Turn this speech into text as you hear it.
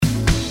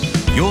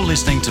You're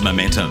listening to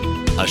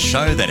Momentum, a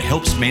show that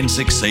helps men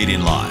succeed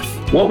in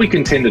life. What we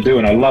can tend to do,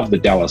 and I love the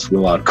Dallas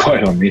Willard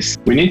quote on this,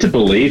 we need to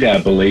believe our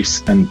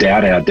beliefs and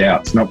doubt our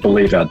doubts, not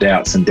believe our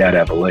doubts and doubt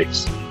our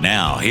beliefs.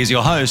 Now, here's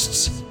your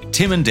hosts,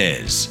 Tim and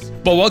Des.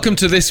 Well, welcome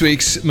to this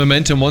week's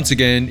Momentum. Once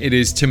again, it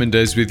is Tim and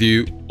Des with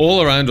you.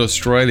 All around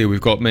Australia, we've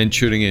got men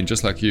tuning in,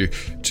 just like you,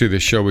 to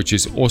this show, which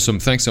is awesome.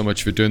 Thanks so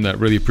much for doing that.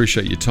 Really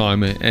appreciate your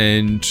time.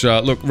 And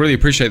look, really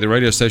appreciate the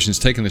radio stations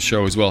taking the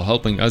show as well,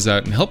 helping us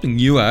out and helping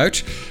you out.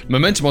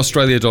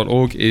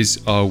 MomentumAustralia.org is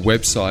our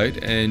website,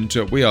 and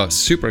we are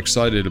super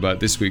excited about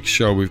this week's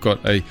show. We've got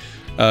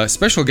a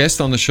special guest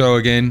on the show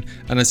again,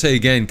 and I say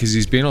again because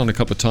he's been on a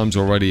couple of times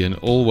already and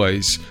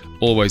always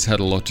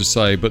had a lot to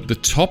say. But the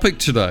topic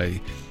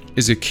today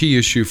is a key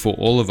issue for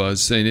all of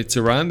us, and it's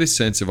around this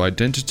sense of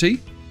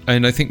identity.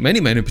 And I think many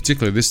men in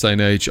particular this day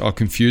and age are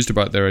confused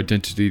about their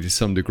identity to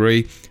some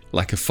degree.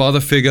 Lack of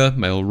father figure,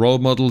 male role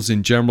models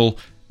in general,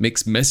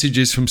 mixed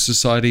messages from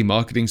society,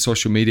 marketing,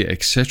 social media,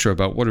 etc.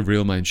 about what a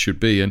real man should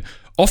be. And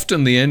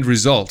often the end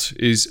result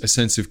is a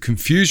sense of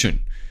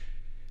confusion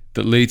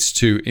that leads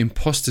to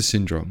imposter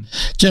syndrome.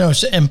 Do you know,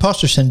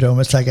 imposter syndrome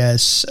is like a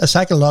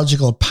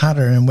psychological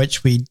pattern in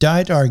which we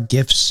doubt our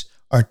gifts,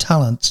 our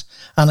talents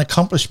and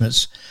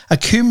accomplishments,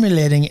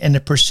 accumulating in a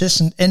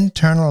persistent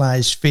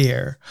internalized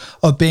fear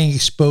of being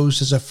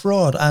exposed as a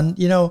fraud. And,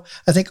 you know,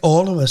 I think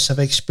all of us have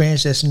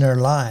experienced this in our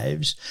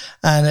lives,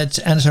 and it's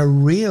a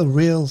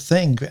real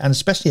thing, and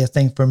especially a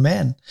thing for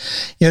men.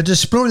 You know, to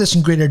explore this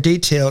in greater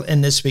detail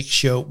in this week's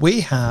show,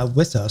 we have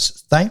with us,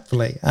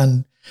 thankfully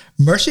and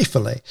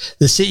mercifully,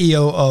 the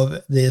CEO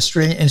of the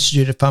Australian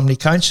Institute of Family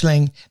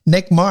Counselling,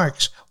 Nick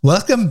Marks.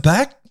 Welcome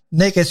back,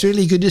 Nick. It's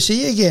really good to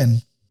see you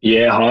again.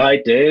 Yeah,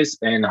 hi Des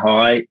and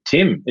hi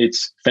Tim.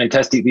 It's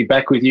fantastic to be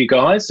back with you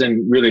guys,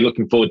 and really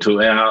looking forward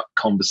to our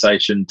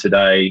conversation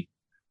today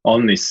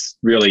on this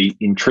really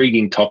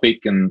intriguing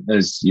topic. And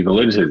as you've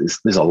alluded to,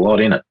 there's a lot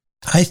in it.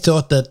 I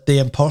thought that the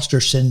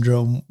imposter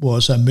syndrome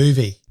was a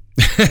movie,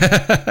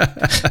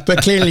 but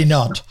clearly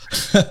not.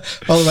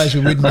 Otherwise, we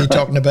wouldn't be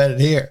talking about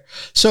it here.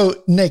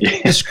 So, Nick,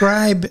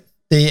 describe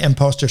the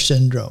imposter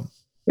syndrome.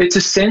 It's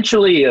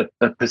essentially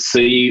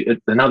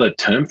another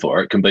term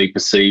for it can be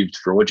perceived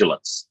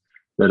fraudulence,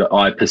 that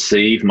I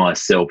perceive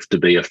myself to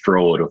be a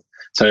fraud.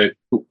 So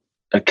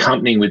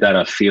accompanying with that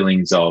are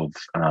feelings of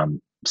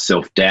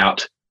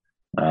self-doubt,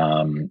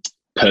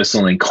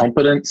 personal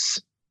incompetence,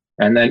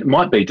 and then it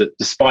might be that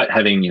despite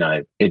having, you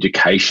know,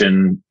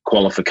 education,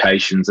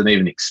 qualifications, and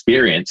even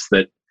experience,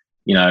 that,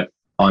 you know,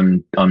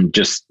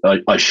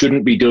 I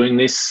shouldn't be doing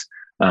this,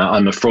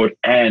 I'm a fraud,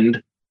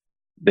 and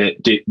that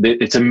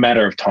it's a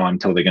matter of time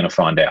till they're going to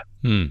find out.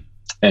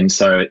 And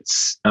so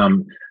it's,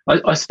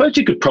 I suppose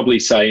you could probably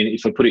say,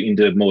 if I put it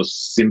into more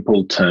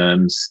simple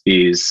terms,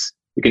 is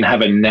you can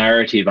have a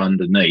narrative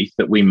underneath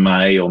that we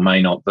may or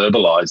may not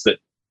verbalize, that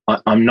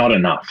I'm not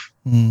enough.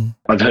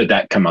 I've heard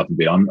that come up a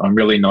bit. I'm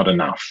really not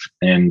enough.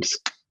 And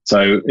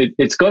so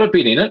it's got a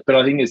bit in it, but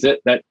I think is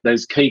that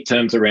those key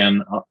terms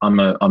around I'm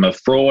a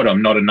fraud,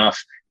 I'm not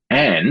enough,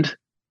 and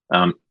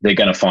they're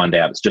going to find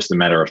out. It's just a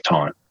matter of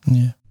time.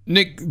 Yeah.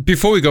 Nick,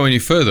 before we go any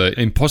further,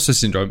 imposter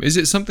syndrome, is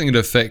it something that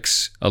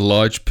affects a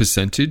large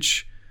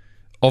percentage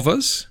of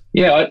us?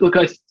 Yeah,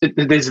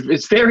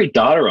 it's varied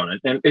data on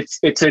it, and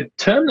it's a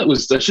term that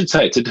was, it's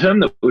a term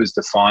that was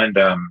defined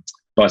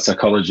by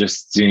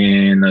psychologists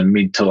in the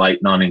mid to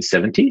late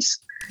 1970s.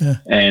 Yeah.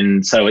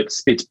 And so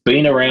it's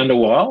been around a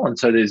while, and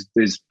so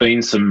there's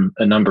been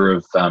a number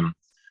of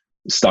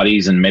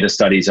studies and meta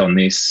studies on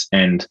this,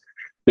 and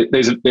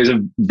there's a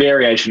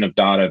variation of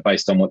data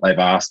based on what they've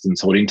asked and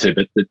sought into,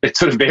 but it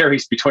sort of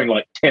varies between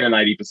like 10 and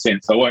 80%.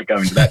 So I won't go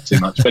into that too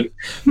much. But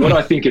what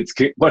I think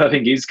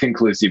is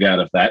conclusive out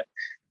of that,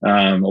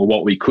 or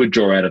what we could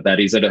draw out of that,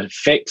 is that it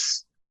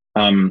affects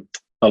a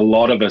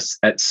lot of us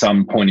at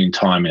some point in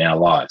time in our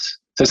lives.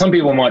 So some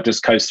people might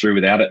just coast through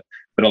without it,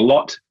 but a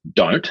lot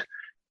don't.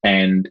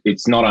 And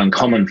it's not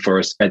uncommon for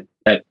us at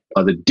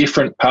either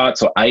different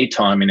parts or a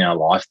time in our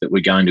life that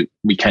we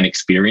can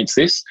experience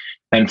this.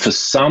 And for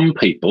some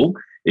people,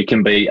 it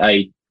can be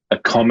a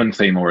common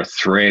theme or a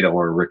thread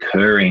or a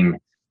recurring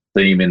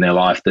theme in their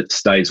life that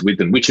stays with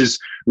them, which is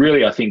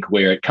really, I think,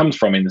 where it comes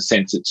from, in the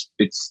sense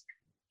it's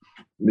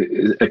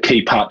a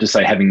key part to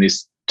say having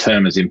this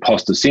term as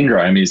imposter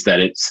syndrome is that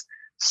it's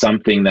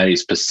something that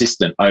is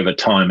persistent over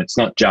time. It's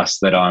not just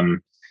that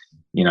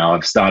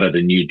I've started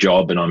a new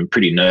job and I'm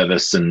pretty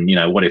nervous, and, you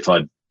know, what if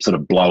I sort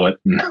of blow it,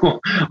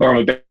 or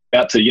I'm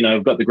about to, you know,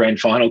 I've got the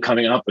grand final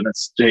coming up and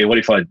what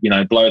if I, you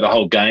know, blow the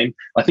whole game?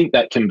 I think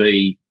that can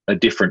be a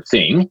different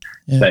thing.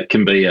 Yeah. That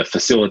can be a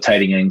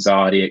facilitating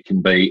anxiety. It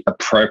can be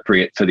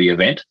appropriate for the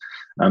event.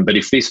 But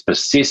if this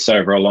persists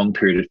over a long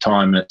period of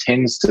time, it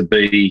tends to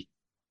be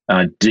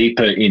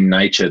deeper in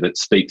nature, that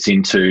speaks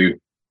into,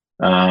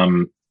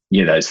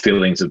 those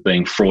feelings of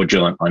being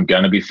fraudulent. I'm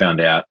going to be found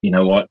out. You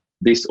know what?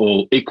 This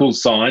all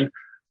equals sign.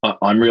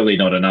 I'm really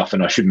not enough,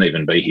 and I shouldn't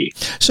even be here.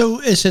 So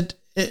is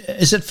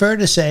it fair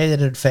to say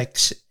that it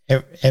affects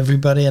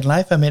everybody in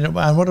life. I mean, and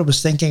what I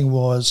was thinking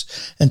was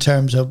in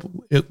terms of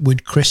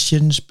would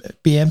Christians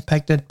be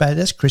impacted by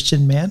this,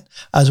 Christian men,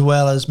 as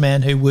well as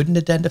men who wouldn't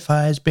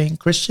identify as being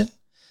Christian?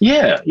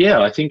 Yeah.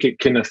 I think it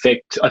can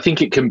affect. I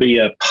think it can be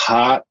a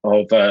part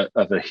of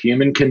a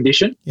human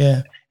condition.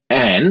 Yeah,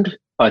 and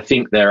I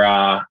think there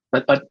are.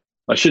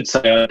 I should say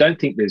I don't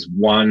think there's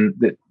one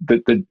that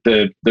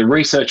the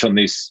research on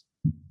this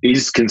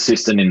is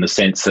consistent in the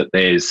sense that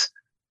there's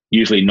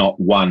usually not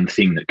one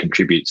thing that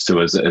contributes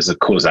to as a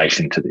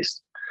causation to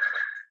this.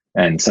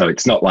 And so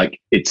it's not like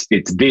it's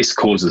this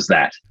causes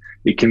that.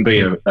 It can be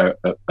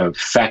a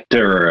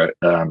factor or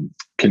a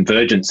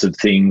convergence of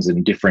things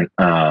and different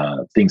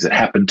things that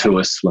happen to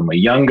us when we're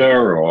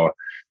younger, or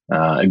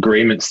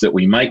agreements that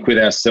we make with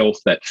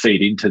ourselves that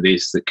feed into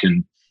this, that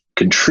can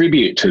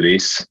contribute to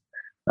this,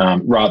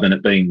 rather than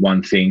it being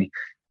one thing.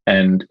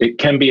 And it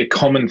can be a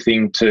common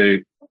thing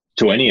to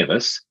any of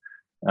us.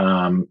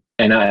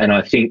 And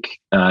I think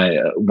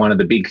one of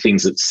the big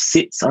things that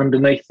sits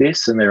underneath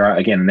this, and there are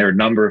a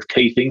number of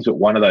key things, but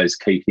one of those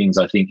key things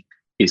I think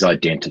is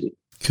identity.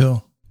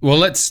 Cool. Well,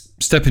 let's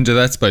step into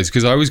that space,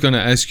 because I was going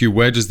to ask you,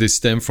 where does this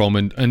stem from,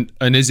 and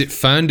is it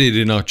founded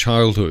in our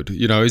childhood?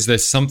 You know, is there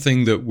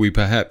something that we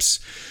perhaps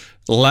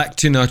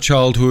lacked in our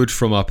childhood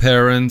from our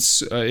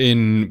parents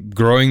in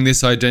growing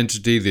this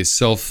identity, this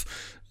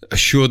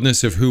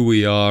self-assuredness of who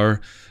we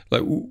are?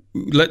 Like,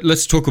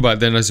 let's talk about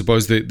then, I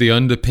suppose, the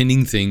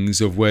underpinning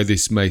things of where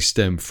this may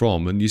stem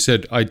from. And you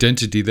said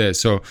identity there,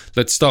 so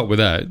let's start with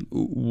that.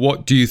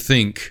 What do you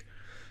think,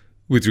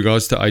 with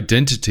regards to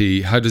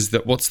identity,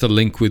 what's the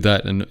link with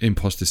that and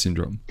imposter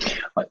syndrome?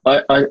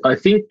 I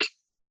think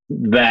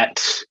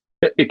that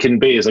it can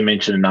be, as I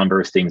mentioned, a number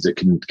of things that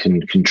can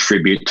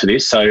contribute to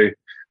this. So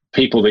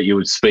people that you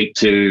would speak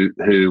to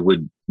who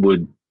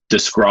would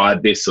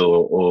describe this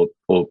or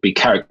be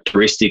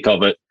characteristic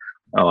of it,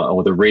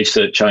 or the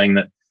research showing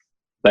that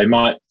they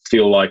might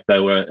feel like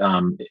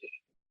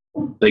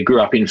they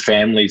grew up in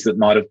families that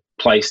might have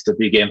placed a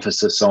big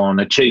emphasis on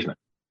achievement.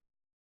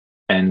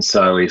 And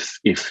so if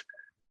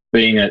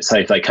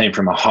they came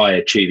from a high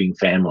achieving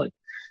family,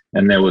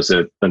 and there was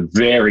a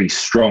very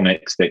strong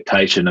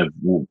expectation of,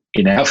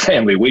 in our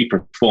family, we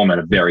perform at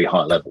a very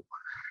high level.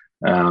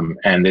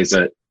 And there's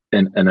an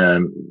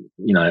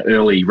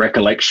early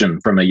recollection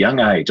from a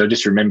young age. I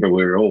just remember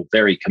we were all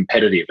very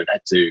competitive and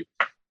had to,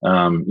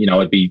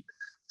 I'd be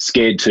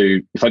scared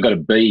to, if I got a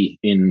B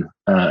in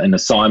an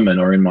assignment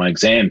or in my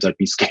exams, I'd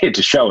be scared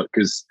to show it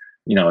because,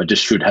 I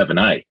just should have an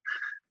A.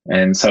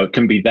 And so it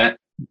can be that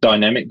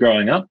dynamic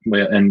growing up,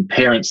 and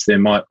parents there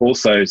might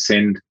also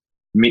send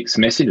mixed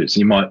messages.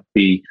 You might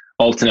be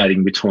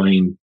alternating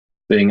between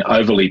being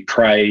overly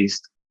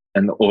praised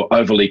or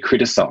overly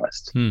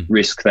criticised,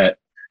 risk that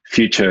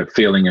future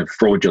feeling of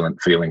fraudulent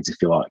feelings, if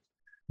you like.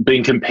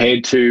 Being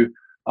compared to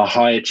a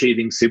high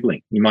achieving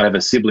sibling. You might have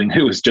a sibling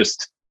who was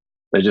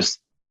they just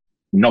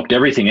knocked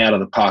everything out of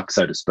the park,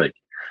 so to speak.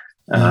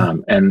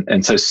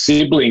 And so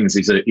siblings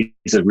is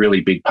a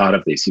really big part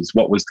of this, is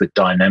what was the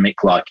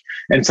dynamic like.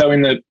 And so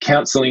in the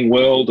counselling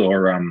world,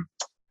 or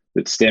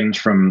that stems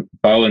from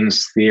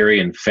Bowen's theory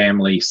and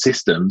family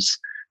systems,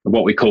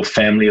 what we call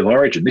family of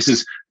origin. This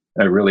is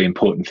a really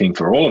important thing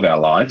for all of our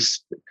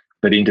lives,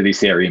 but into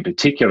this area in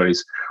particular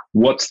is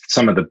what's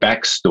some of the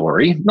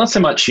backstory. Not so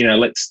much,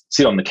 let's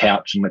sit on the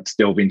couch and let's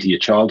delve into your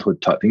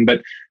childhood type thing,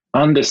 but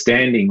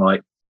understanding,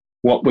 like,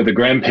 what were the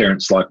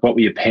grandparents like, what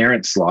were your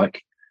parents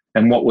like,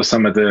 and what were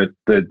some of the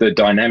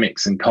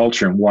dynamics and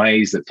culture and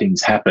ways that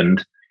things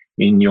happened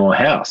in your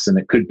house. And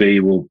it could be,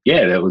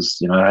 there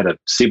was, I had a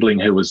sibling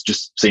who was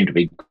just seemed to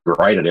be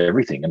great at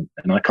everything,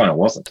 and I kind of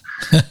wasn't.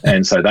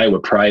 And so they were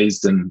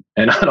praised and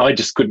I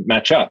just couldn't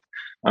match up.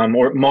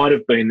 Or it might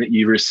have been that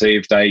you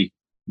received a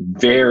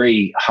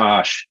very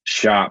harsh,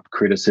 sharp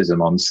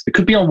criticism it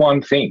could be on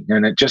one thing,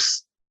 and it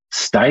just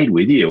stayed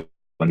with you,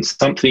 and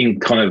something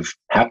kind of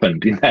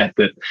happened in that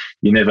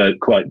you never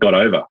quite got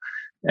over.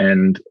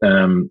 And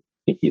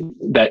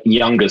that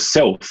younger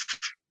self,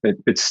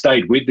 it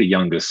stayed with the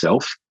younger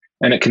self,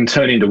 and it can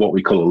turn into what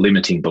we call a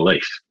limiting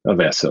belief of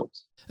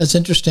ourselves. That's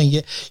interesting.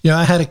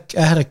 I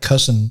had a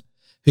cousin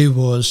who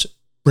was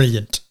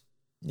brilliant.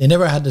 He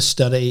never had to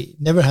study,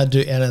 never had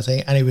to do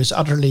anything, and he was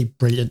utterly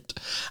brilliant.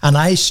 And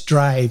I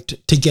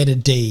strived to get a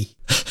D.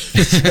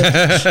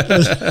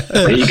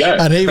 There you go.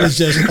 And he was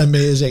just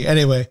amazing.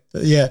 Anyway,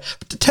 yeah.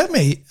 But tell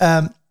me,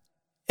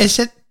 is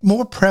it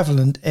more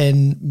prevalent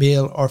in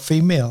male or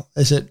female?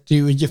 Would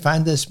you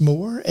find this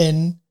more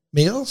in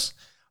males,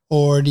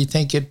 or do you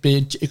think it'd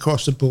be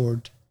across the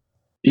board?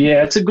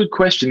 Yeah, it's a good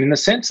question, in the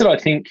sense that I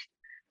think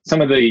some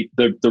of the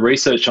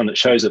research on it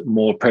shows it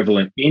more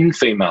prevalent in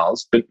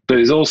females, but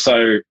there's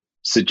also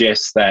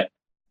suggests that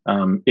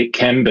it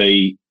can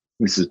be,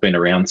 this has been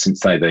around since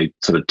they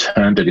sort of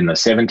termed it in the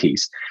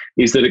 70s,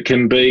 is that it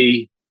can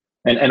be,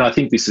 and I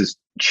think this is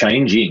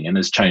changing and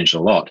has changed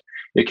a lot,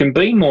 it can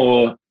be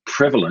more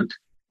prevalent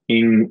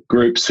in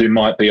groups who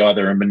might be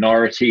either a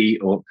minority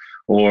or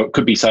it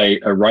could be, say,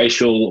 a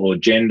racial or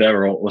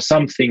gender or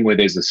something where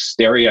there's a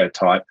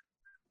stereotype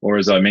or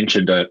as I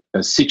mentioned, a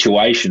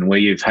situation where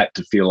you've had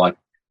to feel like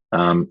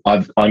I'm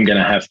going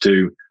to have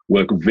to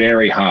work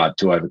very hard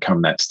to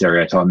overcome that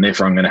stereotype, and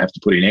therefore I'm going to have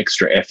to put in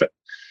extra effort.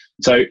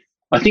 So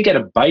I think at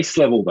a base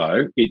level,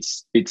 though,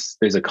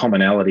 there's a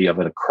commonality of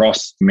it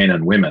across men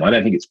and women. I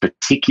don't think it's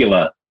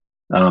particular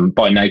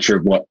by nature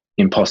of what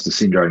imposter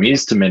syndrome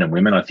is to men and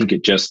women. I think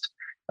it just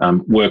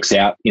works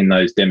out in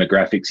those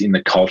demographics in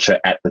the culture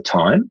at the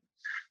time.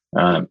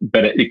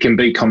 But it can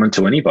be common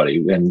to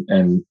anybody,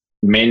 and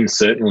men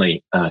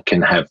certainly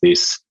can have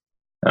this.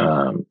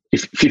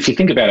 If you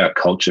think about our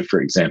culture, for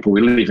example,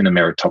 we live in a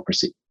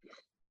meritocracy.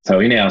 So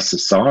in our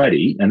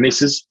society, and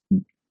this is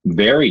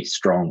very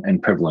strong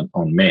and prevalent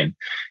on men,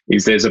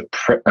 is there's a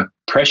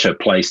pressure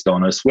placed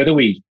on us, whether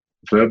we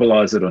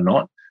verbalize it or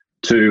not,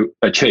 to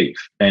achieve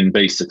and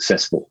be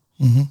successful.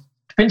 Mm-hmm.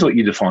 Depends what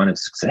you define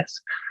as success.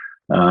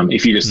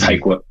 If you just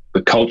take what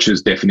the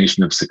culture's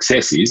definition of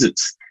success is,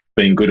 it's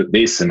being good at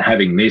this and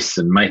having this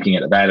and making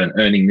it that and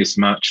earning this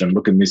much and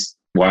looking this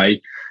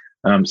way.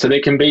 So there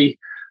can be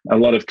a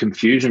lot of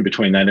confusion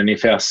between that. And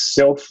if our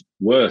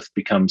self-worth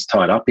becomes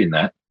tied up in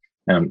that,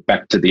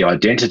 back to the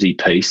identity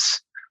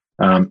piece,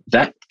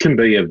 that can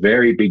be a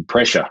very big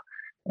pressure.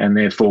 And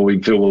therefore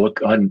we feel, well, look,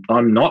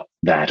 I'm not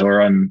that,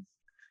 or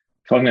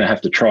if I'm going to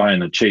have to try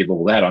and achieve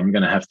all that, I'm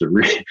going to have to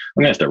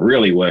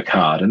really work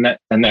hard, and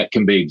that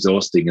can be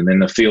exhausting. And then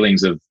the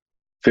feelings of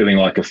feeling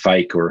like a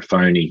fake or a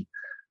phony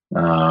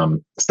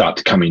start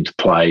to come into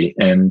play,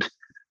 and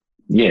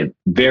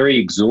very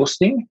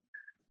exhausting,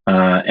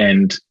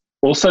 and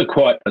also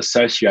quite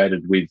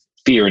associated with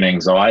fear and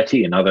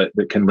anxiety and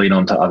that can lead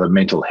on to other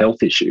mental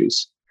health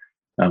issues.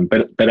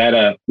 But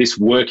at this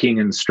working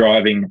and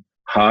striving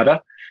harder,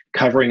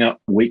 covering up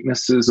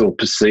weaknesses or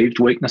perceived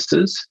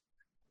weaknesses.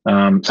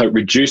 So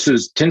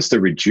it tends to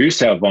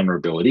reduce our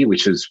vulnerability,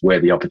 which is where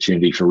the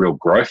opportunity for real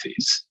growth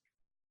is.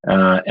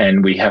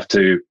 And we have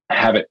to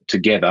have it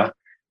together,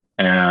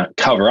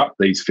 cover up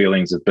these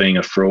feelings of being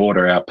a fraud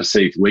or our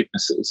perceived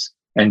weaknesses,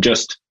 and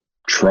just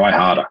try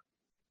harder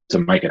to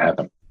make it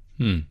happen.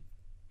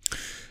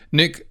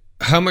 Nick,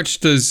 how much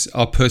does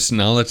our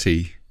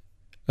personality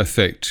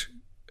affect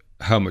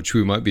how much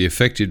we might be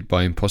affected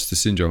by imposter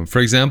syndrome? For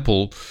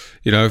example,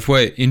 if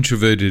we're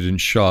introverted and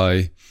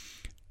shy,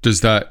 does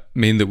that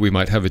mean that we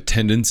might have a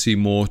tendency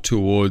more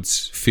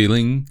towards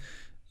feeling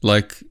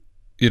like,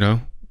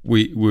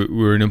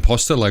 we're an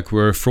imposter, like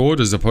we're a fraud,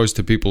 as opposed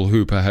to people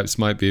who perhaps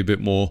might be a bit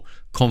more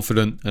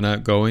confident and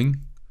outgoing?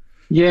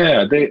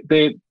 Yeah,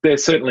 there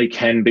certainly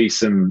can be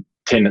some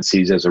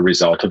tendencies as a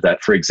result of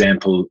that. For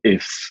example,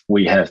 if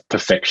we have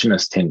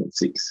perfectionist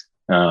tendencies.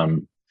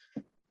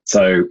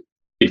 So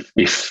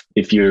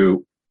if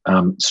you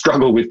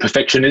struggle with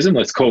perfectionism,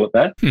 let's call it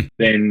that,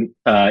 then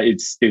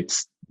it's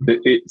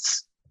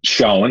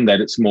shown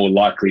that it's more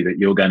likely that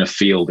you're going to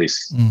feel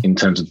this in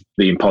terms of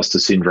the imposter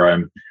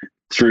syndrome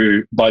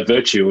by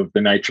virtue of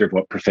the nature of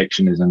what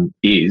perfectionism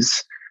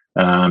is,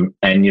 and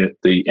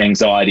the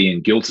anxiety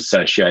and guilt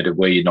associated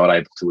where you're not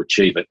able to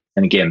achieve it.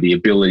 And again, the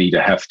ability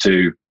to have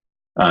to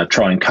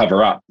try and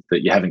cover up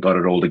that you haven't got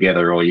it all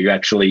together, or you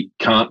actually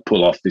can't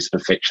pull off this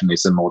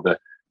perfectionism, or the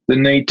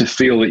need to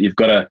feel that you've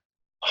got to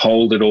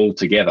hold it all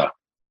together,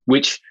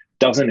 which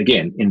doesn't,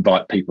 again,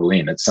 invite people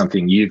in. It's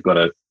something you've got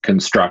to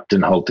construct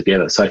and hold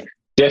together. So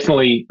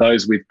definitely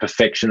those with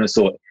perfectionist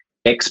or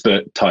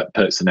expert type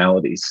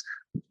personalities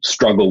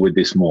struggle with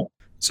this more.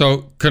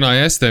 So can I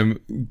ask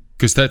them,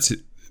 because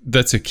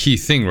that's a key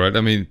thing, right?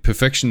 I mean,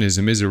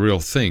 perfectionism is a real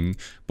thing,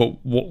 but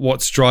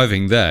what's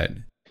driving that?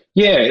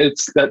 Yeah,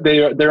 it's that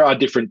there are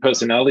different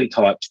personality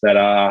types that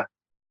are,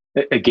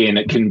 again,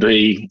 it can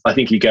be, I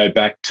think you go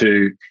back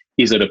to,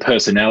 is it a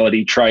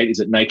personality trait? Is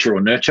it nature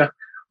or nurture?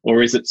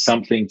 Or is it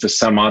something for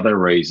some other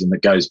reason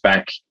that goes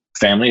back,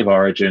 family of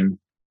origin,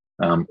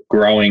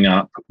 growing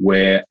up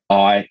where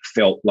I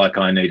felt like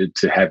I needed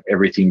to have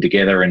everything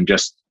together and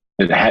just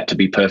it had to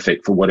be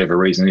perfect for whatever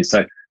reason.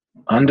 So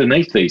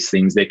underneath these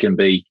things, there can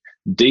be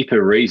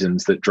deeper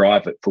reasons that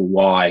drive it for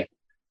why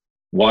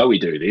we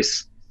do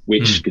this,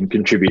 which can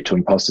contribute to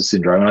imposter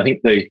syndrome. And I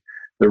think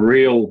the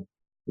real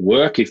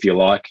work, if you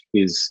like,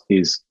 is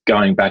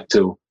going back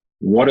to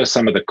what are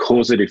some of the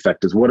causative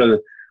factors?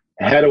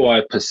 How do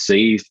I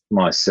perceive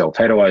myself?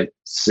 How do I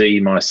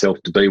see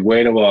myself to be?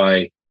 Where do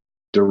I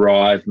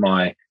derive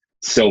my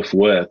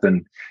self-worth?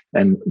 And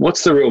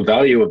what's the real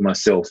value of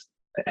myself?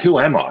 Who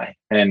am I?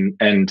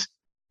 And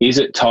is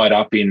it tied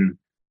up in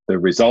the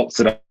results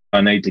that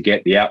I need to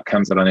get, the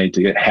outcomes that I need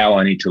to get, how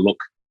I need to look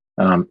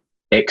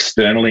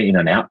externally in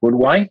an outward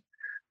way?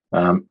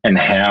 And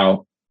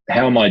how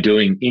am I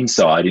doing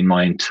inside in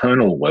my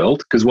internal world?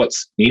 Because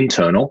what's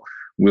internal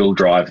will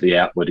drive the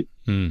outward,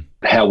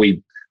 how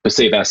we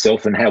perceive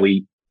ourselves and how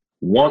we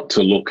want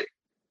to look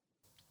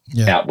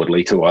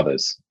outwardly to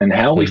others, and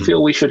how we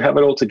feel we should have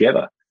it all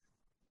together.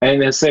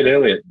 And as I said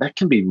earlier, that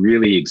can be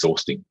really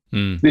exhausting.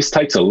 This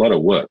takes a lot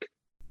of work.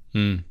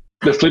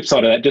 The flip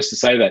side of that, just to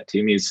say that,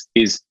 Tim, is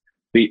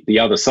the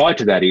other side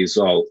to that is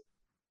I'll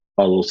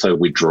also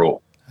withdraw.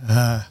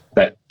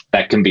 That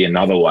that can be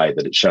another way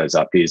that it shows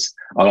up is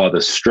I'll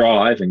either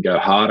strive and go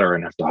harder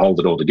and have to hold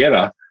it all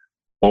together,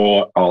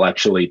 or I'll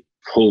actually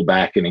pull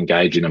back and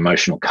engage in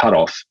emotional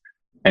cutoff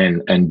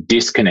and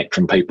disconnect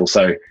from people.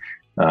 So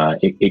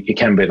it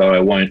can be that I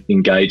won't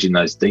engage in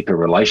those deeper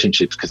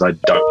relationships because I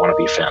don't want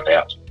to be found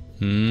out.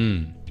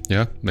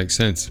 Yeah, makes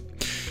sense.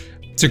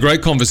 It's a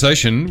great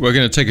conversation. We're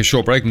going to take a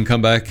short break and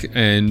come back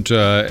and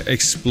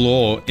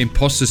explore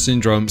imposter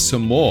syndrome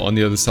some more on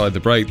the other side of the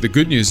break. The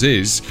good news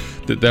is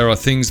that there are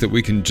things that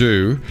we can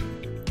do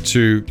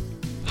to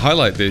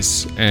highlight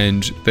this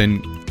and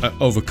then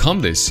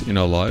overcome this in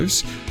our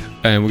lives.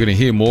 And we're going to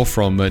hear more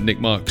from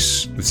Nick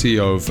Marks, the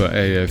CEO of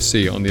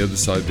AAFC, on the other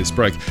side of this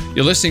break.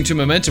 You're listening to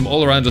Momentum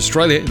all around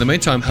Australia. In the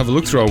meantime, have a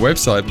look through our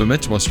website,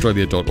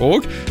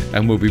 momentumaustralia.org,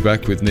 and we'll be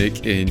back with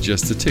Nick in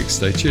just a tick.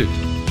 Stay tuned.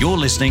 You're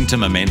listening to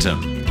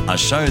Momentum, a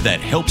show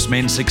that helps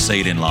men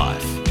succeed in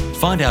life.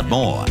 Find out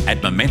more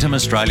at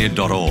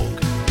momentumaustralia.org.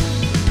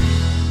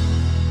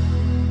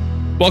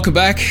 Welcome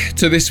back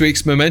to this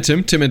week's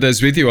Momentum. Tim and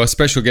Des with you. Our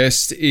special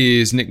guest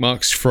is Nick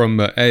Marks from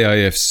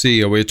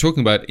AAFC. We're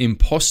talking about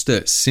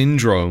imposter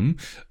syndrome.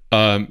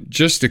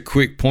 Just a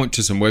quick point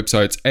to some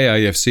websites,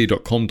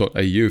 aafc.com.au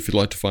if you'd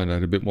like to find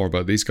out a bit more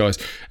about these guys.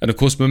 And of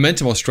course,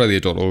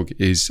 momentumaustralia.org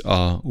is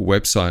our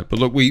website. But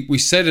look, we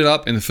set it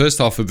up in the first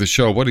half of the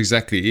show. What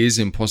exactly is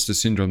imposter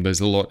syndrome? There's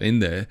a lot in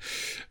there.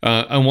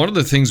 And one of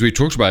the things we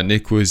talked about,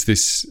 Nick, was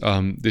this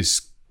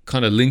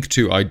kind of link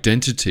to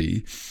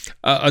identity.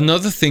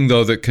 Another thing,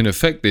 though, that can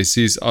affect this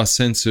is our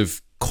sense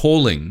of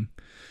calling.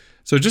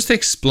 So just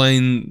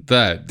explain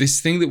that.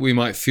 This thing that we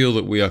might feel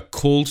that we are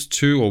called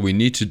to or we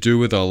need to do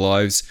with our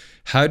lives,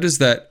 how does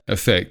that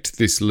affect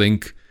this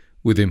link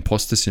with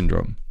imposter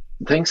syndrome?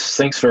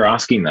 Thanks for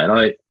asking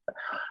that.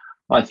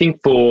 I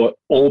think for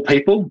all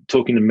people,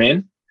 talking to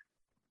men,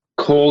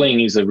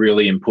 calling is a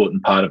really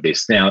important part of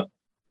this. Now,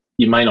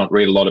 you may not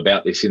read a lot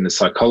about this in the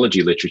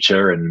psychology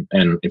literature and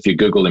if you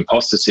Google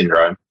imposter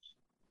syndrome,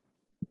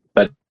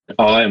 but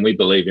we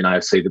believe in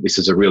AFC that this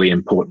is a really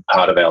important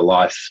part of our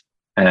life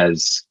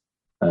as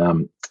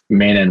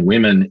men and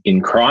women in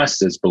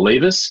Christ, as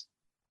believers.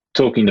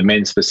 Talking to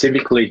men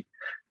specifically,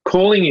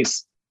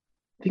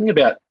 think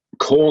about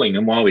calling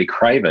and why we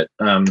crave it.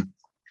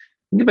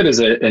 Think of it as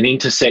an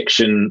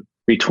intersection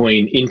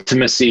between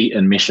intimacy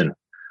and mission.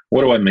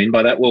 What do I mean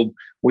by that? Well,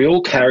 we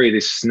all carry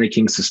this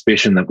sneaking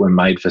suspicion that we're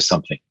made for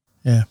something.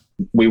 Yeah.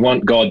 We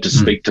want God to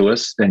speak to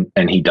us,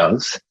 and he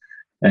does,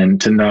 and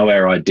to know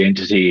our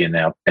identity and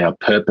our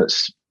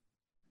purpose.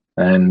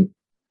 And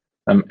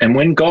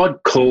when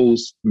God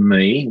calls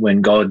me,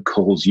 when God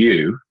calls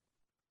you,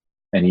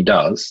 and he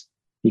does,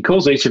 he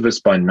calls each of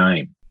us by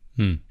name.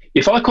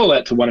 If I call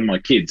out to one of my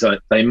kids,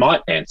 they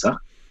might answer,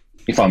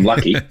 if I'm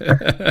lucky.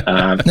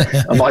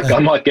 I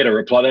might get a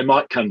reply. They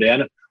might come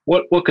down.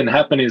 What can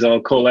happen is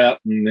I'll call out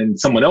and then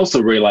someone else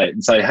will relay it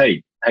and say,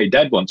 hey,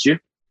 Dad wants you.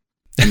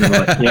 And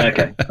they're like,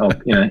 yeah,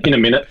 okay, in a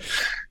minute.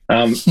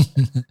 And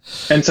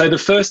so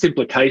the first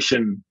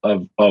implication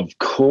of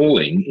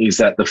calling is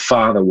that the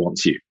Father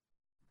wants you.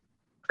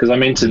 Because I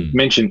meant to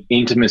mention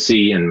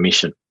intimacy and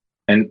mission.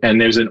 And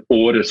there's an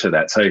order to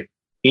that. So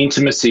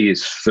intimacy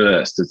is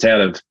first. It's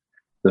out of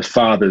the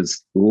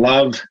Father's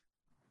love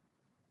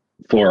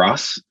for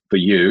us, for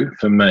you,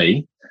 for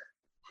me.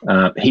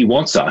 He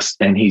wants us,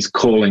 and he's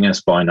calling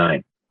us by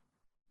name.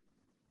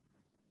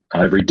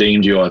 I've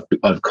redeemed you.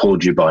 I've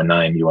called you by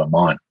name. You are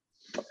mine.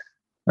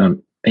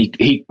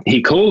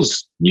 He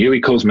calls you.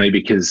 He calls me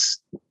because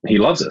he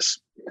loves us,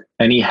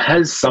 and he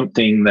has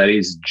something that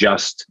is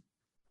just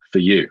for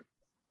you.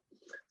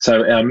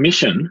 So our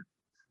mission,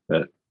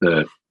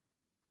 the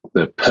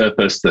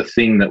purpose, the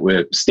thing that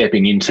we're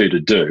stepping into to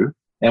do,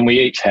 and we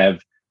each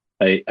have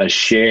a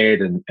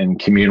shared and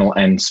communal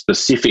and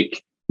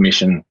specific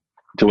mission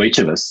to each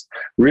of us,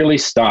 really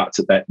starts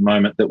at that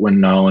moment that we're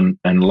known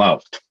and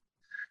loved.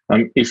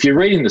 If you're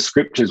reading the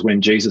scriptures,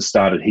 when Jesus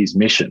started his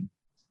mission,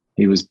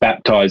 he was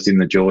baptized in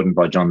the Jordan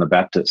by John the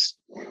Baptist.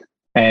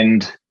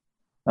 And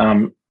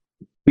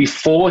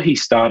before he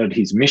started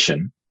his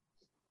mission,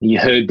 he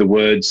heard the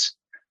words,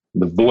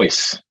 the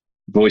voice.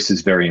 Voice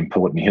is very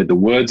important. He heard the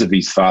words of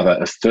his Father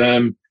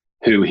affirm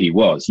who he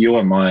was. You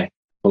are my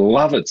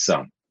beloved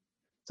Son.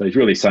 So he's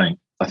really saying,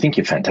 I think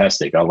you're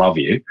fantastic. I love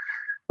you,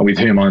 with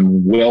whom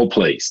I'm well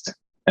pleased.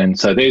 And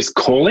so there's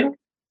calling,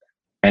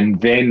 and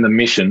then the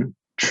mission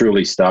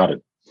truly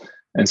started.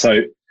 And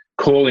so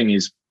calling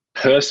is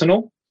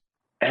personal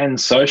and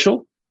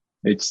social.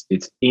 It's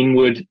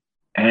inward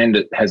and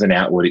it has an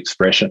outward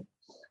expression.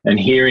 And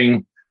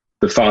hearing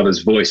the Father's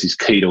voice is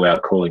key to our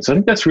calling. So I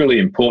think that's really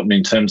important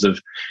in terms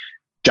of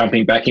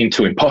jumping back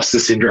into imposter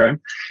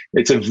syndrome.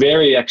 It's a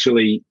very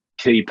actually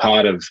key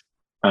part of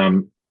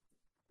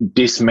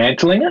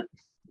dismantling it,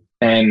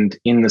 and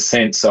in the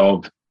sense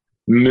of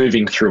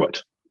moving through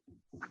it.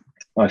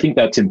 I think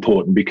that's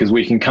important because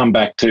we can come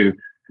back to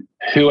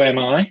who am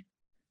I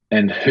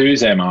and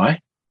whose am I,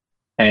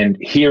 and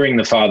hearing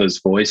the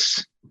Father's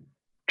voice,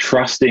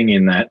 trusting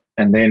in that,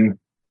 and then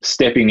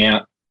stepping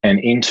out and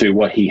into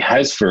what he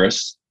has for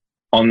us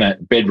on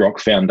that bedrock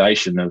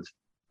foundation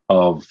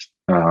of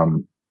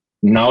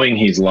knowing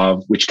his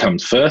love, which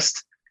comes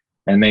first,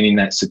 and then in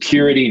that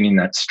security and in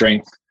that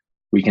strength,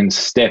 we can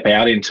step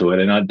out into it.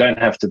 And I don't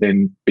have to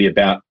then be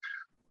about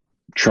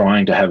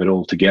trying to have it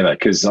all together,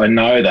 because I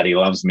know that he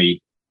loves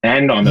me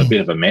and I'm a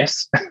bit of a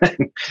mess.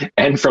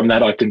 And from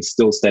that, I can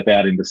still step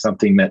out into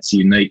something that's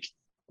unique.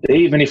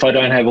 Even if I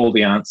don't have all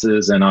the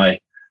answers and I,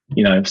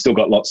 still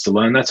got lots to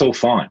learn, that's all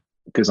fine,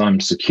 because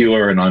I'm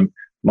secure and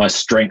my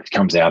strength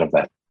comes out of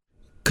that.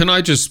 Can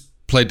I just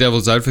play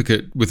devil's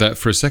advocate with that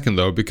for a second,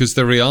 though? Because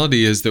the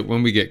reality is that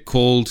when we get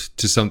called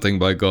to something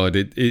by God,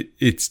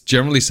 it's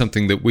generally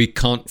something that we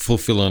can't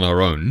fulfill on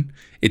our own.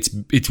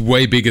 It's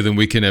way bigger than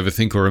we can ever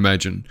think or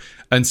imagine.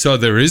 And so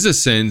there is a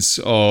sense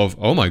of,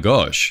 oh my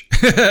gosh,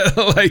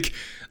 like,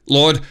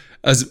 Lord,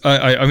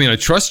 I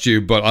trust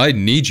you, but I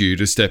need you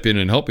to step in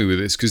and help me with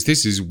this, because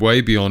this is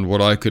way beyond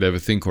what I could ever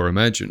think or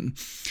imagine.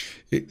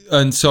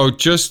 And so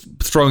just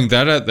throwing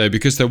that out there,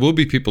 because there will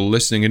be people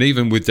listening, and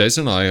even with Des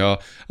and I,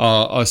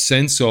 our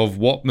sense of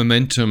what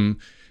momentum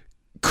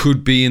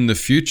could be in the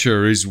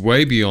future is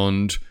way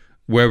beyond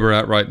where we're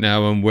at right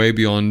now, and way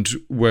beyond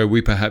where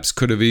we perhaps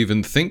could have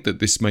even think that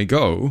this may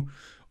go,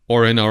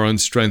 or in our own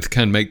strength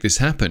can make this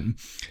happen.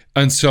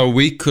 And so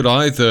we could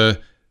either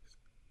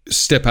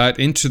step out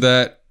into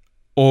that,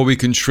 or we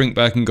can shrink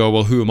back and go,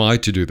 well, who am I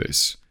to do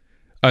this?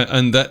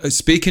 And that,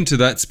 speak into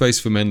that space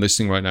for men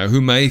listening right now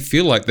who may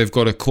feel like they've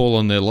got a call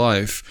on their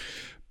life,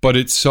 but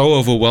it's so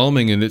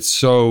overwhelming and it's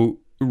so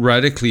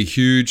radically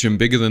huge and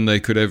bigger than they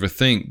could ever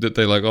think that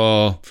they're like,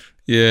 oh,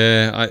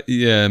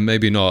 yeah,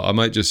 maybe not. I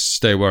might just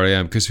stay where I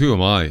am, because who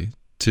am I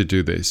to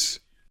do this?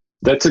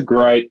 That's a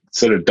great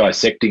sort of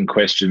dissecting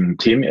question,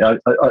 Tim.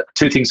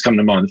 Two things come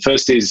to mind. The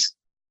first is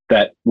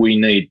that we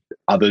need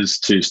others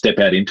to step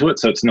out into it,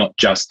 so it's not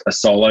just a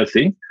solo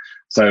thing.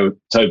 So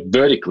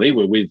vertically,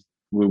 we're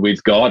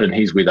with God and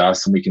he's with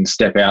us, and we can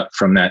step out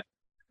from that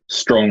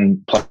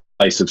strong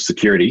place of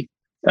security.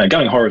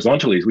 Going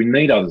horizontally is we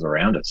need others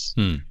around us.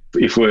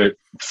 If we're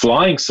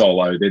flying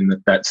solo, then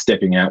that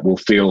stepping out will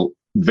feel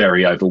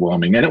very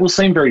overwhelming and it will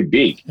seem very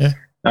big. Yeah.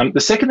 The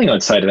second thing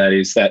I'd say to that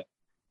is that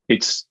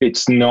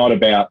it's not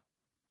about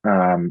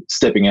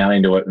stepping out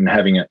into it and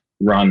having it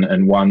run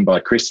and won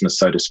by Christmas,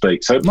 so to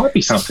speak. So it might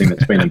be something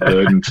that's been a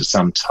burden for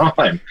some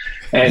time.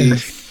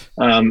 And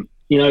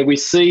we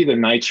see the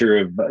nature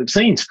of,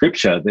 seeing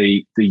Scripture,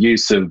 the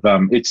use of,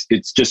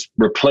 it's just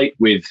replete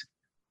with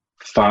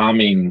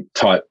farming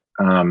type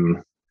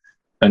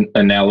an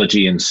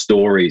analogy and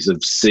stories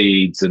of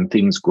seeds and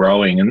things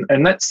growing,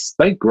 and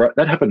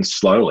that happens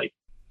slowly.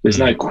 There's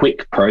no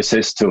quick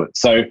process to it.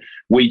 So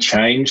we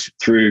change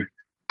through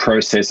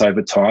process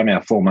over time,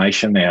 our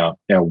formation, our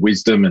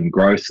wisdom and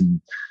growth, and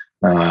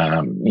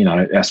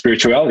our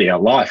spirituality, our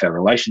life, our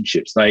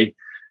relationships. They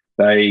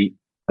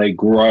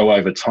grow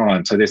over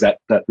time. So there's that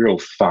real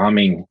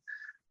farming,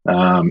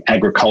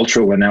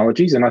 agricultural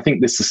analogies. And I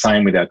think this is the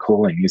same with our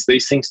calling, is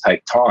these things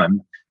take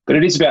time, but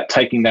it is about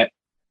taking that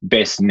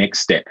best next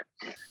step.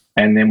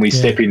 And then we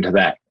step into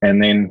that.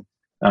 And then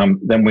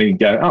we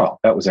go, oh,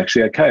 that was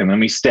actually okay. And then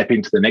we step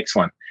into the next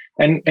one.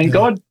 And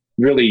God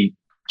really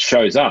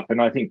shows up. And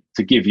I think,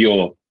 to give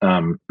your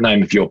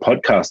name of your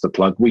podcast a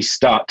plug, we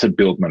start to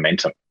build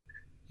momentum.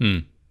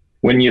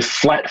 When you're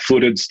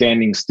flat-footed,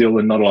 standing still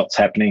and not a lot's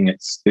happening,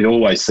 it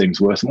always seems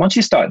worse. And once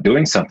you start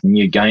doing something,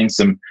 you gain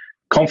some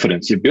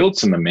confidence, you build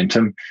some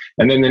momentum,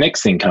 and then the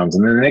next thing comes,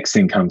 and then the next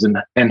thing comes.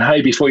 And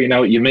hey, before you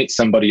know it, you meet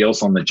somebody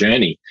else on the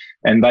journey,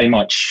 and they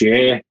might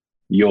share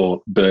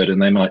your burden,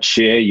 they might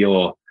share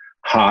your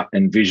heart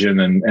and vision,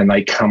 and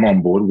they come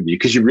on board with you,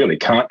 because you really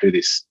can't do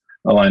this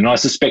alone. And I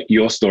suspect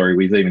your story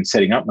with even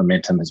setting up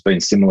momentum has been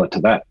similar to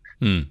that.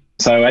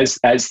 So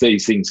as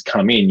these things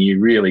come in, you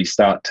really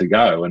start to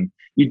go, and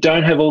you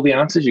don't have all the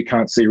answers. You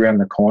can't see around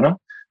the corner,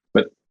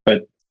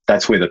 but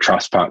that's where the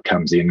trust part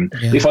comes in.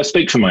 Yeah. If I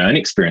speak from my own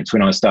experience,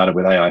 when I started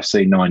with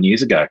AIFC 9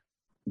 years ago,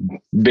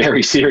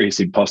 very serious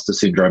imposter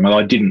syndrome, and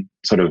I didn't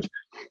sort of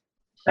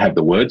have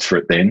the words for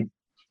it then,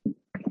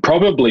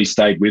 probably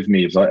stayed with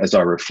me as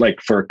I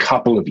reflect for a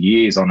couple of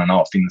years on and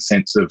off, in the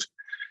sense of,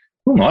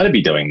 who am I to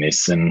be doing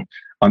this? And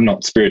I'm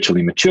not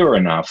spiritually mature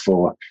enough,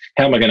 or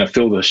how am I going to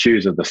fill the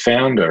shoes of the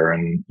founder?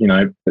 And,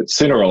 but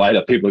sooner or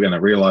later, people are going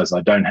to realize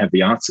I don't have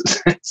the answers.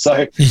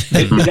 So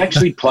it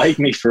actually plagued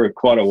me for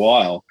quite a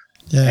while.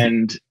 Yeah.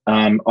 And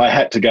I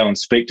had to go and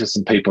speak to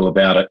some people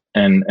about it,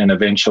 and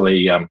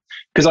eventually,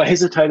 because I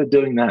hesitated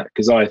doing that,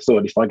 because I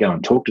thought, if I go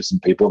and talk to some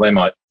people, they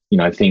might,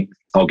 think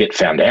I'll get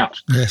found out.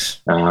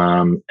 Yes.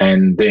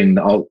 And then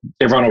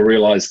everyone will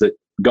realize that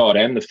God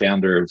and the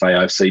founder of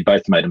AIFC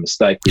both made a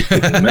mistake with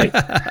picking me.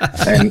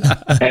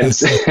 And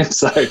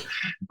so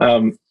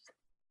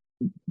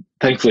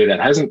thankfully that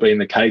hasn't been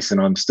the case, and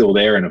I'm still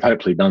there, and I've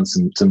hopefully done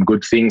some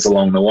good things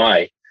along the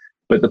way.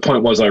 But the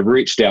point was, I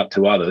reached out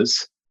to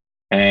others,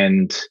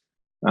 and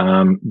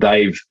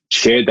they've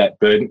shared that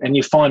burden, and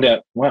you find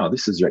out, wow,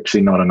 this is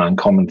actually not an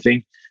uncommon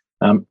thing.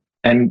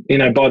 And,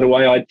 by the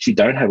way, I actually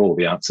don't have all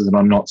the answers, and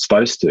I'm not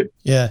supposed to.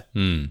 Yeah.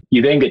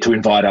 You then get to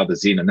invite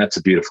others in, and that's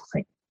a beautiful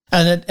thing.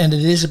 And it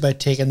is about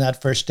taking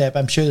that first step.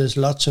 I'm sure there's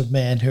lots of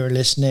men who are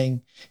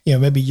listening,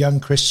 maybe young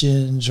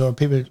Christians or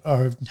people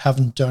or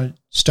haven't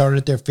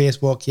started their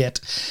faith walk yet,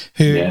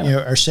 who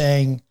are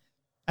saying,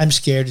 I'm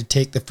scared to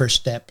take the first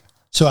step.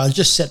 So I'll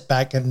just sit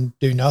back and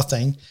do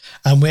nothing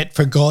and wait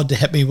for God to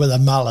hit me with a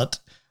mallet.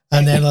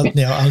 And then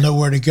I'll know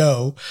where to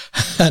go,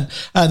 and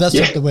that's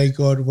not the way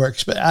God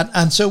works. But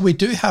and so we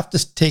do have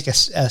to take a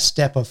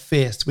step of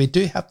faith. We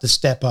do have to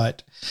step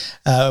out,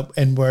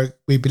 in where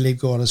we believe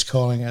God is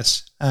calling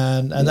us,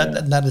 and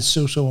that is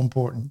so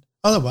important.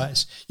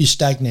 Otherwise, you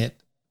stagnate.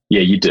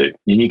 Yeah, you do,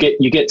 and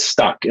you get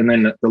stuck, and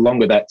then the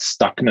longer that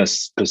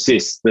stuckness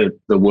persists,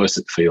 the worse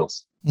it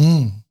feels.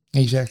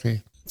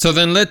 Exactly. So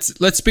then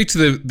let's speak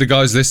to the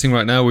guys listening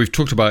right now. We've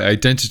talked about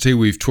identity.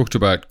 We've talked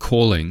about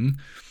calling.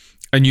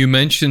 And you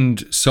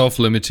mentioned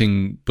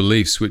self-limiting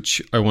beliefs,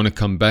 which I want to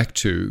come back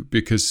to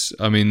because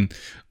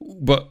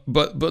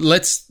but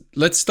let's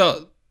start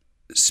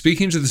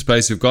speaking to the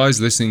space of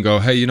guys listening. Go,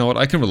 hey, you know what?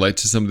 I can relate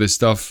to some of this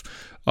stuff.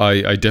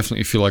 I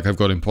definitely feel like I've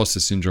got imposter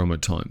syndrome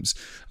at times.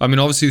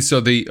 Obviously,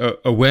 so the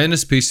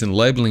awareness piece and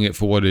labeling it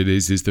for what it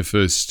is the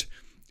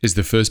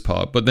first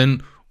part. But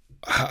then,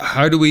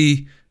 how do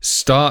we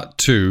start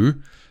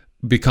to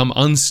become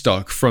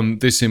unstuck from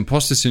this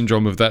imposter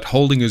syndrome of that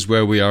holding us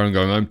where we are and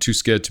going, I'm too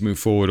scared to move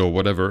forward or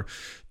whatever,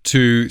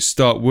 to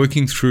start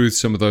working through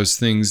some of those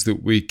things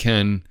that we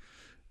can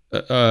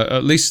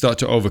at least start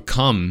to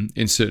overcome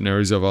in certain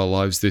areas of our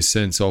lives, this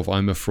sense of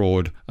I'm a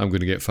fraud, I'm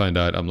going to get found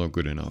out, I'm not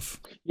good enough.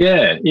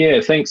 Yeah,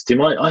 thanks,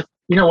 Tim. I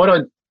you know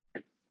what,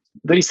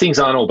 these things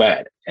aren't all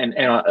bad.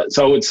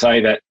 So I would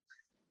say that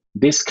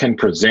this can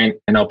present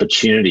an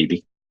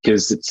opportunity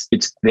because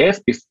it's there.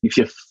 If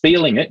you're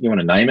feeling it, you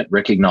want to name it,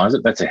 recognize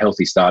it. That's a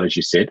healthy start, as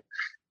you said.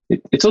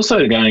 It's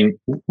also going,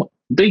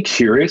 be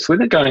curious with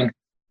it, going,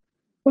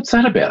 what's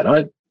that about?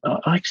 I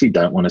actually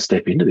don't want to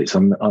step into this.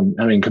 I'm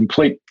having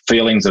complete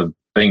feelings of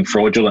being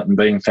fraudulent and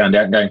being found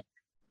out and going,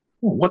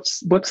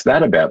 what's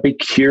that about? Be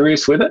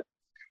curious with it.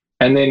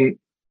 And then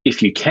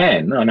if you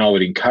can, and I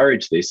would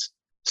encourage this,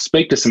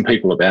 speak to some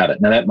people about it.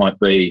 Now that might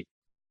be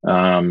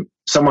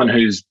someone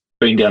who's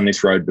been down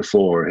this road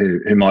before,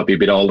 who might be a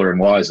bit older and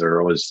wiser,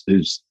 or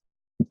who's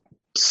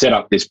set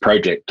up this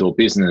project or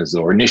business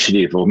or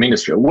initiative or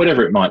ministry or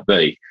whatever it might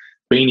be,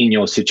 been in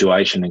your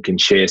situation and can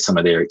share some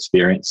of their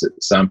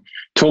experiences.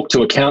 Talk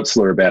to a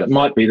counsellor about it. It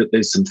might be that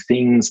there's some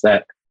things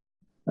that,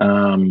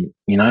 are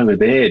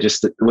there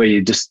just where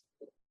you just,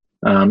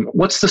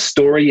 what's the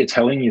story you're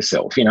telling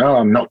yourself?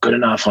 I'm not good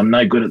enough. I'm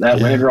no good at that.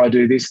 Yeah. Whenever I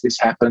do this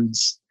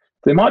happens.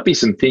 There might be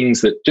some things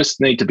that just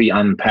need to be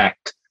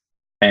unpacked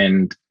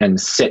and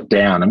set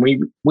down. And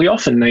we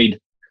often need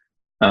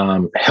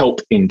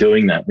help in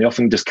doing that. We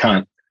often just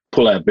can't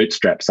pull our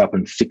bootstraps up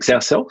and fix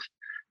ourselves.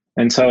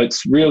 And so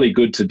it's really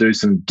good to do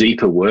some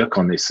deeper work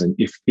on this. And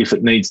if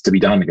it needs to be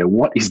done, to go,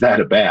 what is that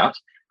about?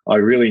 I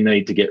really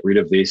need to get rid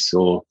of this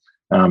or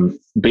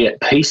be at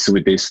peace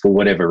with this for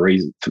whatever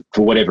reason,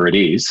 for whatever it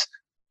is,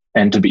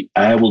 and to be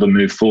able to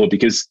move forward,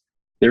 because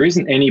there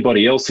isn't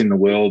anybody else in the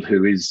world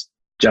who is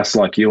just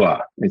like you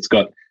are. It's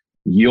got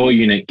your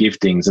unique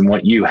giftings and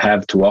what you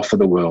have to offer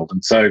the world.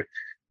 And so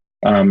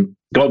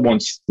God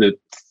wants the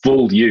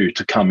full you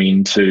to come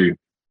into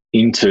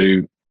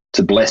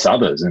to bless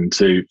others and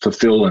to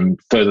fulfill and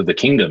further the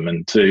kingdom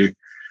and to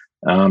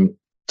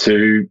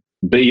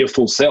be your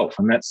full self.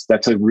 And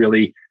that's a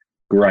really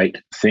great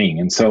thing.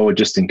 And so I would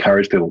just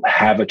encourage people to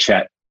have a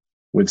chat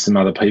with some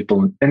other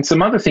people and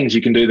some other things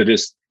you can do that are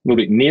just a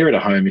little bit nearer to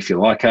home, if you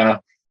like,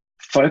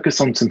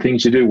 focus on some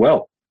things you do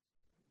well.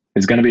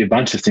 There's going to be a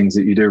bunch of things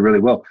that you do really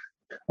well.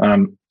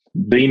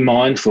 Be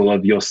mindful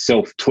of your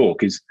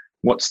self-talk.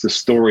 What's the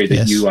story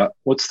that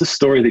what's the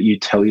story that you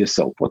tell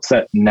yourself? What's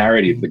that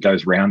narrative that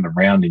goes round and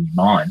round in your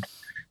mind?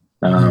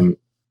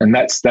 And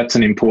that's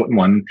an important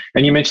one.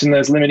 And you mentioned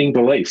those limiting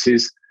beliefs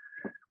is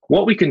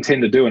what we can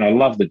tend to do. And I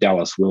love the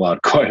Dallas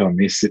Willard quote on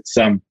this. It's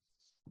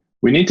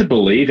we need to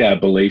believe our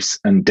beliefs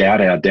and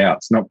doubt our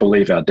doubts, not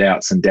believe our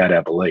doubts and doubt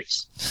our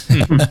beliefs.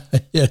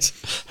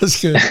 Yes,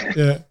 that's good.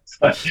 Yeah.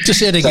 Just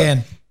say it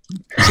again.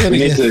 We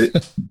need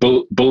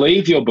to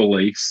believe your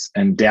beliefs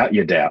and doubt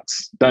your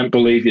doubts. Don't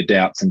believe your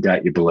doubts and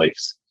doubt your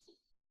beliefs.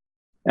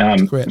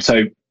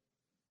 So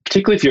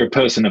particularly if you're a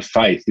person of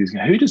faith,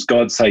 who does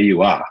God say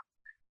you are?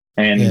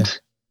 And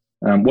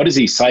what does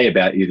he say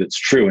about you that's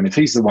true? And if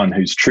he's the one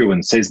who's true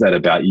and says that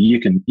about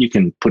you, you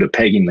can put a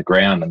peg in the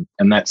ground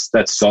and that's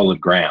solid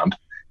ground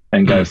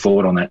and go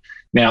forward on that.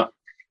 Now,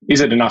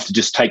 is it enough to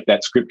just take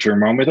that scripture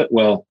and run with it?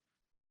 Well,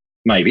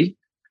 maybe.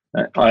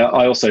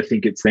 I also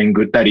think it's then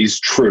good. That is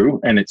true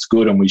and it's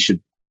good, and we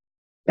should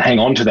hang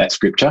on to that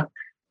scripture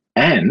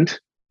and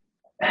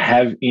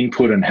have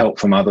input and help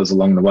from others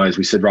along the way. As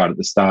we said right at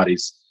the start,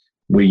 is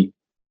we,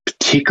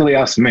 particularly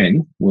us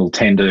men, will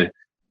tend to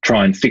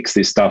try and fix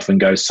this stuff and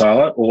go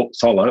solo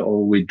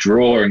or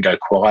withdraw and go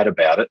quiet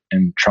about it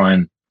and try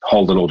and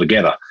hold it all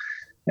together.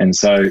 And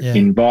so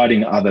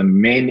inviting other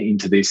men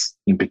into this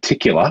in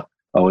particular,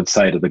 I would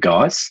say to the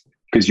guys,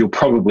 because you'll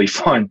probably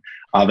find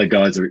other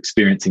guys are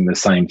experiencing the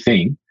same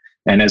thing,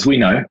 And as we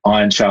know,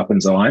 iron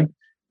sharpens iron,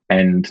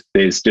 and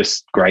there's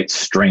just great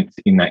strength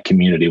in that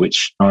community,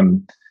 which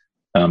I'm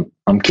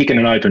kicking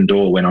an open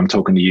door when I'm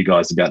talking to you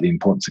guys about the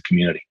importance of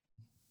community.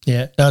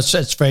 Yeah,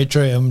 that's very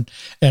true.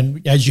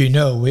 And as you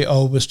know, we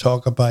always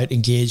talk about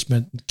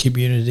engagement,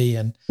 community,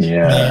 and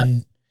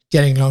men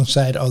getting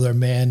alongside other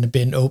men,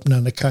 being open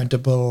and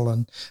accountable.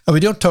 And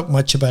we don't talk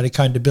much about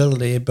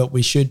accountability, but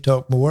we should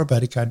talk more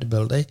about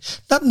accountability.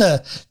 Not in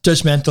a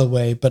judgmental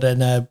way, but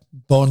in a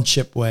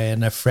bondship way,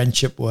 in a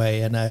friendship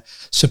way, in a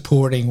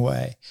supporting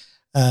way.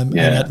 And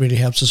that really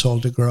helps us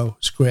all to grow.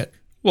 It's great.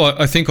 Well,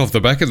 I think off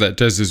the back of that,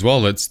 Des, as well,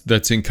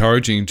 that's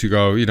encouraging to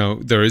go,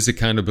 there is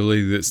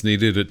accountability that's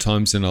needed at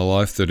times in our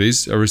life that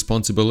is a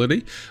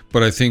responsibility.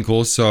 But I think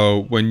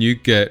also when you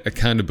get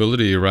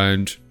accountability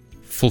around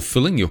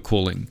fulfilling your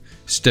calling,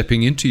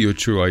 stepping into your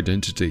true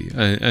identity,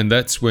 and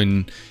that's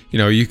when,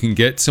 you can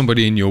get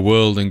somebody in your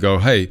world and go,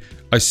 hey,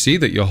 I see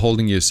that you're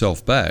holding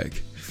yourself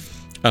back.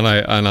 And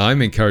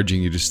I'm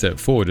encouraging you to step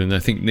forward. And I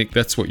think, Nick,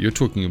 that's what you're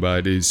talking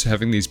about, is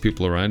having these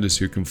people around us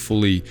who can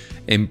fully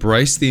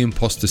embrace the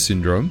imposter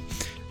syndrome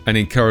and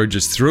encourage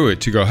us through it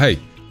to go, hey,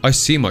 I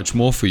see much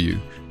more for you,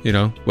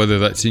 whether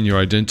that's in your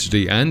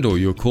identity and or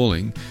your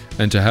calling,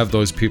 and to have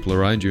those people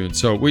around you. And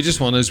so we just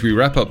want, as we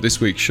wrap up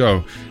this week's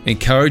show,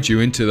 encourage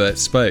you into that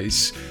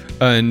space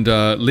and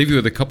leave you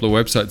with a couple of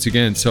websites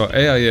again. So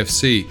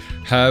AIFC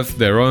have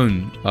their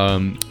own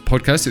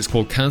podcast. It's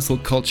called Cancel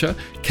Culture,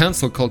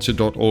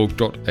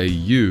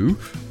 cancelculture.org.au.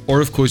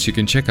 Or, of course, you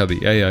can check out the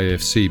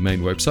AIFC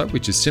main website,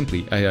 which is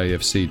simply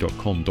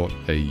aifc.com.au.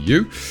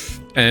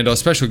 And our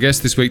special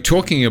guest this week,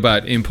 talking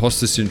about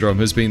imposter syndrome,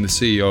 has been the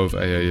CEO of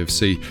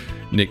AIFC,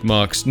 Nick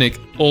Marks. Nick,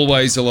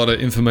 always a lot of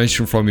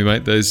information from you,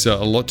 mate. There's a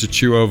lot to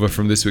chew over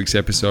from this week's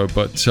episode,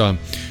 but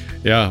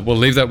we'll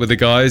leave that with the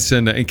guys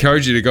and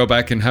encourage you to go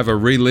back and have a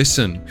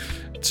re-listen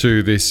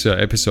to this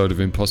episode of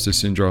Imposter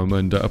Syndrome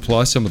and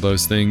apply some of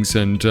those things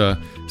and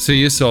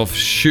see yourself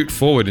shoot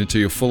forward into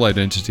your full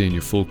identity and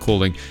your full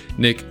calling.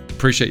 Nick,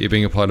 appreciate you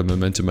being a part of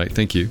Momentum, mate.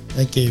 Thank you.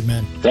 Thank you,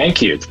 man.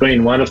 Thank you. It's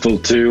been wonderful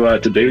to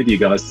be with you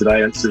guys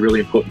today. It's a really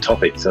important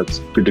topic, so it's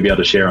good to be able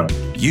to share on it.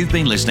 You've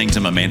been listening to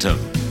Momentum,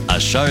 a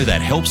show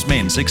that helps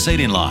men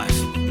succeed in life.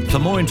 For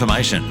more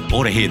information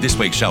or to hear this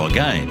week's show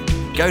again,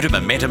 go to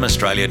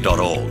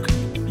momentumaustralia.org.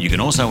 You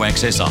can also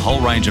access a whole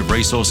range of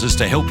resources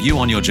to help you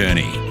on your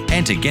journey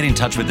and to get in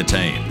touch with the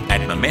team at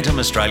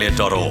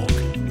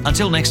momentumaustralia.org.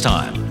 Until next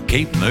time,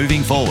 keep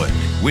moving forward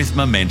with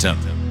Momentum.